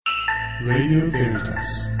Radio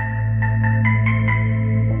Veritas,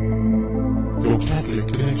 your Catholic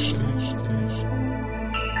connection.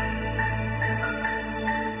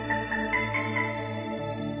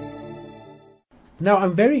 Now,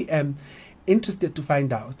 I'm very interested to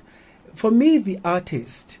find out. For me, the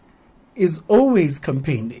artist is always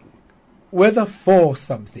campaigning, whether for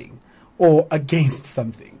something or against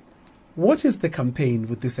something. What is the campaign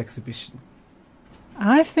with this exhibition?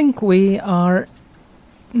 I think we are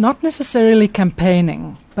not necessarily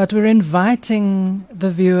campaigning, but we're inviting the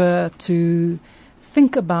viewer to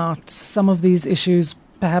think about some of these issues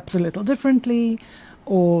perhaps a little differently,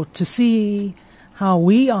 or to see how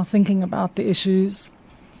we are thinking about the issues.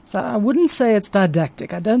 So I wouldn't say it's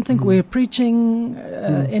didactic. I don't think we're preaching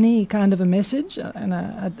any kind of a message, and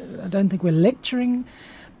I don't think we're lecturing,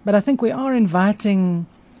 but I think we are inviting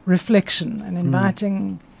reflection and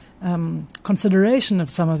inviting consideration of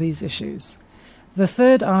some of these issues. The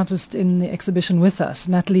third artist in the exhibition with us,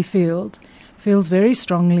 Natalie Field, feels very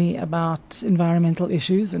strongly about environmental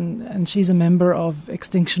issues, and she's a member of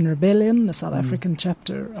Extinction Rebellion, the South African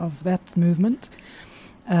chapter of that movement.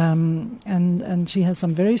 And she has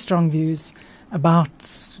some very strong views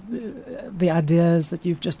about the ideas that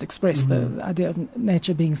you've just expressed, the idea of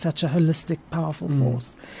nature being such a holistic, powerful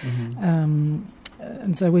force. And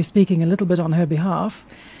so we're speaking a little bit on her behalf,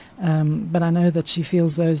 but I know that she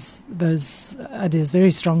feels those ideas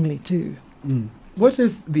very strongly too. What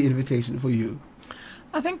is the invitation for you?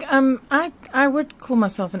 I think I would call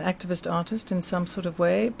myself an activist artist in some sort of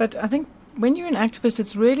way, but I think when you're an activist,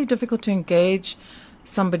 it's really difficult to engage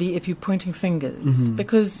somebody if you're pointing fingers,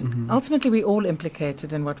 because ultimately we're all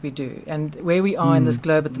implicated in what we do, and where we are in this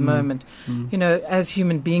globe at the moment, you know, as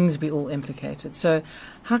human beings we're all implicated. So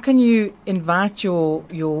how can you invite your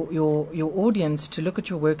audience to look at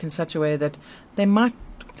your work in such a way that they might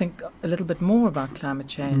think a little bit more about climate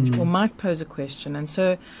change or might pose a question? And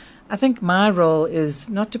so I think my role is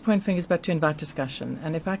not to point fingers but to invite discussion,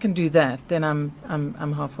 and if I can do that, then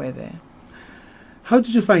I'm halfway there. How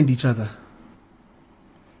did you find each other?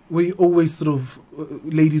 Were you always sort of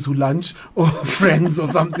ladies who lunch or friends or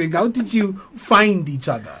something? How did you find each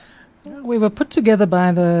other? We were put together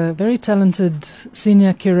by the very talented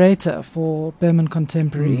senior curator for Burman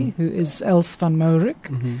Contemporary, who is Els van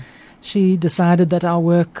Mourik. She decided that our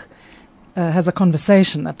work has a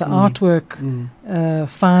conversation, that the artwork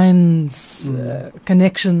finds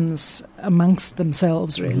connections amongst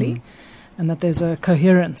themselves, really, and that there's a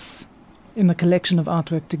coherence in the collection of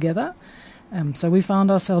artwork together. So we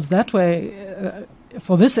found ourselves that way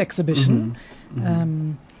for this exhibition.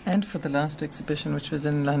 And for the last exhibition, which was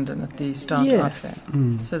in London at the Start Art Fair.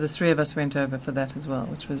 So the three of us went over for that as well,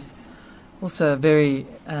 which was also a very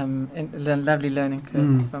lovely learning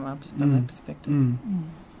curve from that perspective.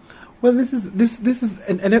 Well, this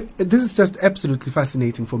is just absolutely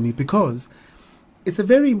fascinating for me, because it's a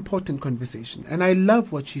very important conversation, and I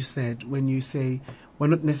love what you said when you say we're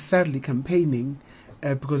not necessarily campaigning.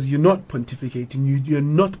 Because you're not pontificating, you're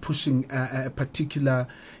not pushing a particular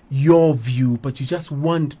your view, but you just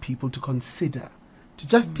want people to consider, to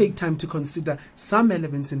just take time to consider some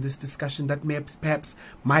elements in this discussion that perhaps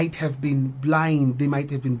might have been blind, they might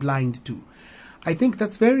have been blind to. I think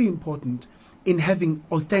that's very important in having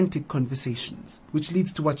authentic conversations, which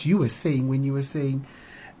leads to what you were saying when you were saying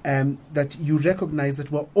that you recognize that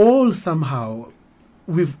we're all somehow,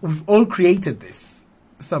 we've all created this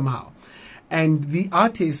somehow. And the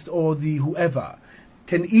artist or the whoever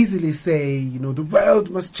can easily say, you know, the world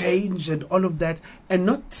must change and all of that, and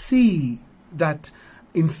not see that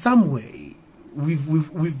in some way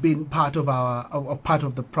we've been part of part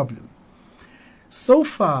of the problem. So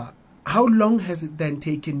far, how long has it then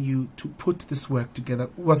taken you to put this work together?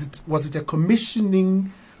 Was it a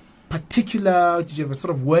commissioning particular? Did you have a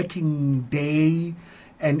sort of working day,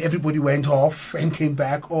 and everybody went off and came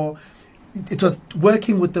back, or it was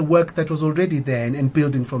working with the work that was already there and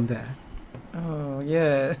building from there? Oh,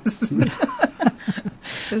 yes.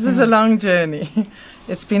 This is a long journey.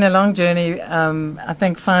 It's been a long journey, I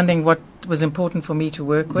think, finding what was important for me to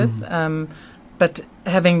work with. But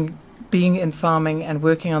being in farming and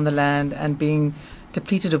working on the land and being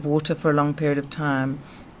depleted of water for a long period of time,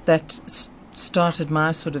 that started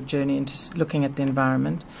my sort of journey into looking at the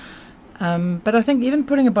environment. But I think even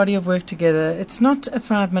putting a body of work together, it's not a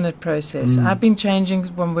 5-minute process. I've been changing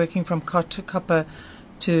from working from copper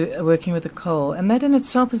to working with the coal, and that in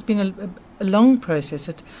itself has been a long process.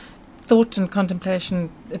 Thought and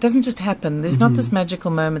contemplation, it doesn't just happen. There's not this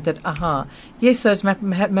magical moment that, yes, those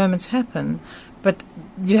moments happen, but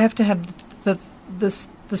you have to have this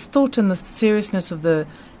thought and the seriousness of the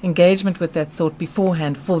engagement with that thought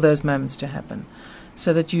beforehand for those moments to happen,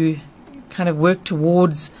 so that you kind of work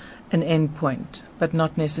towards an end point, but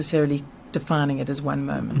not necessarily defining it as one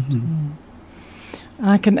moment.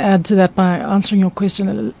 I can add to that by answering your question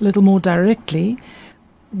a little more directly.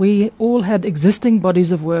 We all had existing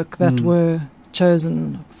bodies of work that were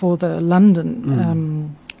chosen for the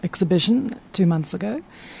London exhibition 2 months ago.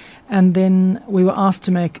 And then we were asked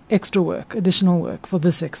to make extra work, additional work for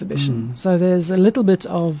this exhibition. So there's a little bit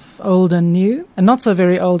of old and new, and not so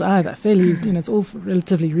very old either. Fairly, it's all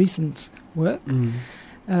relatively recent work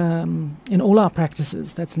in all our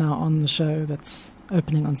practices that's now on the show that's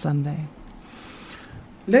opening on Sunday.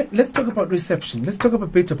 Let's talk about reception. Let's talk a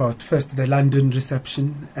bit about first the London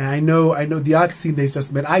reception. I know the art scene there is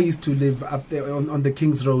just mad. I used to live up there on the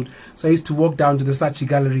King's Road, so I used to walk down to the Saatchi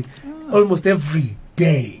Gallery almost every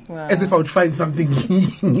day, as if I would find something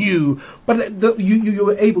new. But you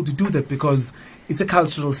were able to do that because it's a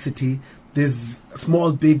cultural city. There's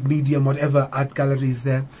small, big, medium, whatever art galleries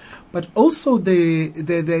there. But also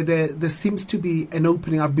there seems to be an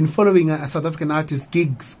opening. I've been following a South African artist,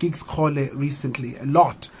 Giggs Khole, recently a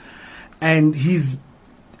lot. And he's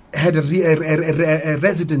had a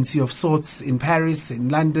residency of sorts in Paris, in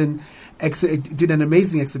London, did an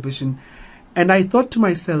amazing exhibition. And I thought to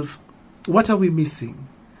myself, what are we missing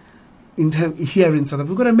here in South Africa?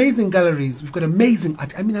 We've got amazing galleries, we've got amazing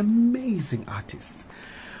artists.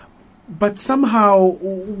 But somehow,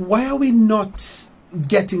 why are we not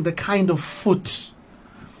getting the kind of foot,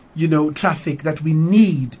 traffic that we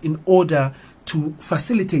need in order to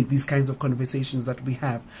facilitate these kinds of conversations that we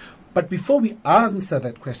have? But before we answer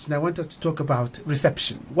that question, I want us to talk about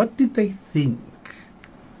reception. What did they think?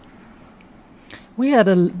 We had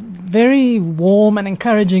a very warm and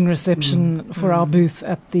encouraging reception for our booth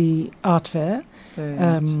at the art fair.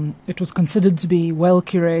 It was considered to be well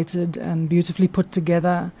curated and beautifully put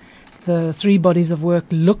together. The 3 bodies of work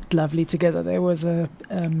looked lovely together. There was a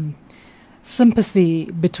sympathy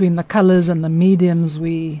between the colours and the mediums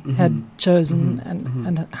we had chosen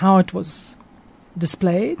and how it was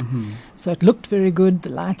displayed. So it looked very good. The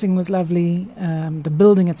lighting was lovely. The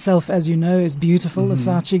building itself, as you know, is beautiful. The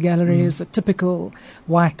Saatchi Gallery is a typical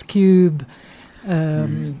white cube,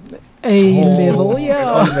 A-level,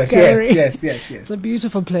 gallery. Yes. It's a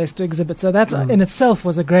beautiful place to exhibit. So that in itself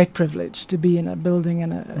was a great privilege to be in a building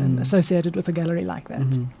and associated with a gallery like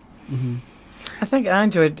that. I think I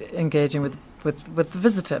enjoyed engaging with the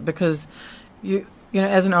visitor because you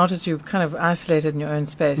as an artist you're kind of isolated in your own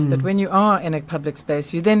space, but when you are in a public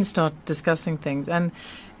space you then start discussing things, and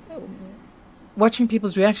watching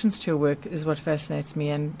people's reactions to your work is what fascinates me,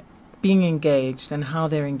 and being engaged and how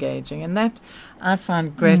they're engaging, and that I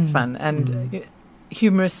find great fun and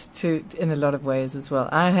humorous in a lot of ways as well.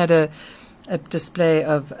 I had a display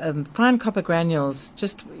of fine copper granules,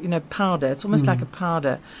 just powder. It's almost like a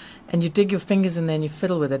powder, and you dig your fingers in there and you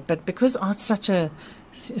fiddle with it. But because art's such a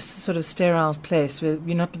sort of sterile place where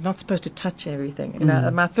you're not supposed to touch everything.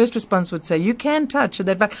 My first response would say, "You can touch," and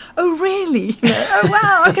they'd be like, "Oh, really? Oh,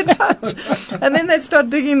 wow, I can touch." And then they'd start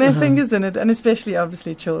digging their fingers in it, and especially,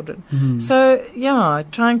 obviously, children. So,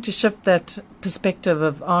 trying to shift that perspective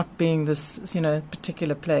of art being this,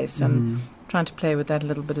 particular place, and trying to play with that a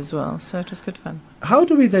little bit as well. So it was good fun. How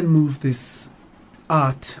do we then move this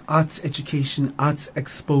arts education, arts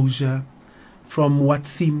exposure from what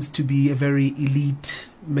seems to be a very elite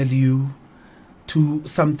milieu to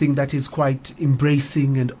something that is quite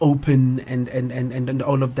embracing and open and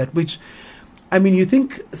all of that, which, you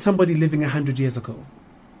think somebody living 100 years ago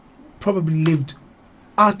probably lived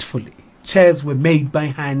artfully. Chairs were made by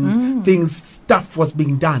hand, stuff was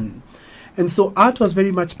being done. And so art was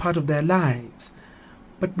very much part of their lives.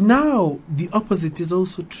 But now the opposite is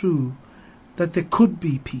also true, that there could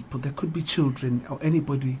be people, there could be children or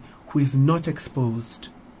anybody who is not exposed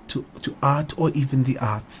to art or even the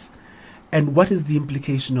arts. And what is the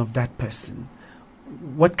implication of that person?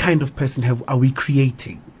 What kind of person are we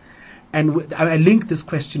creating? And I link this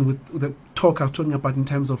question with the talk I was talking about in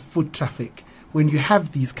terms of foot traffic. When you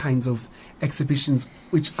have these kinds of exhibitions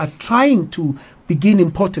which are trying to begin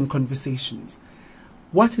important conversations,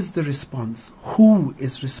 what is the response? Who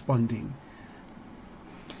is responding?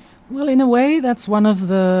 Well, in a way, that's one of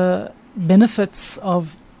the benefits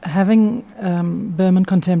of having Berman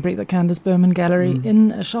Contemporary, the Candace Berman Gallery,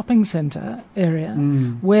 in a shopping centre area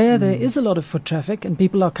where there is a lot of foot traffic and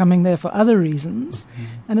people are coming there for other reasons,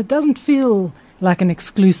 and it doesn't feel like an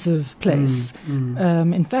exclusive place.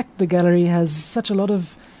 In fact, the gallery has such a lot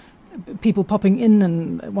of people popping in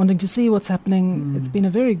and wanting to see what's happening. It's been a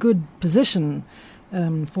very good position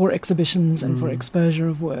for exhibitions and for exposure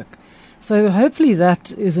of work. So hopefully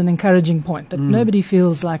that is an encouraging point, that nobody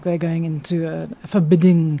feels like they're going into a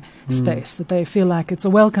forbidding space, that they feel like it's a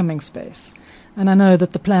welcoming space. And I know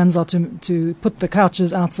that the plans are to put the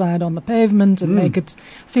couches outside on the pavement and make it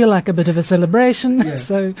feel like a bit of a celebration. Yeah.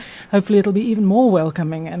 So hopefully it'll be even more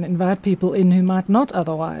welcoming and invite people in who might not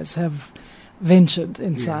otherwise have ventured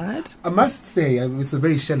inside. I must say, it's a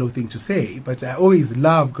very shallow thing to say, but I always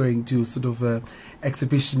love going to sort of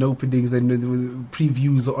exhibition openings and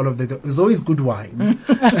previews, all of that. There's always good wine.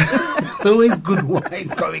 There's always good wine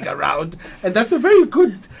going around. And that's a very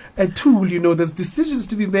good tool, There's decisions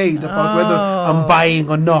to be made about whether I'm buying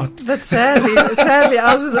or not. But sadly,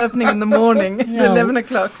 ours is opening in the morning, 11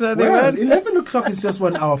 o'clock. So they Well, won't. 11 o'clock is just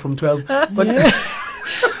 1 hour from 12. But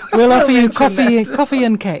We'll offer you coffee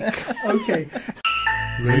and cake. okay.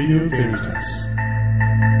 Radio Veritas.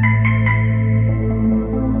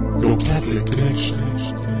 Your Catholic connection.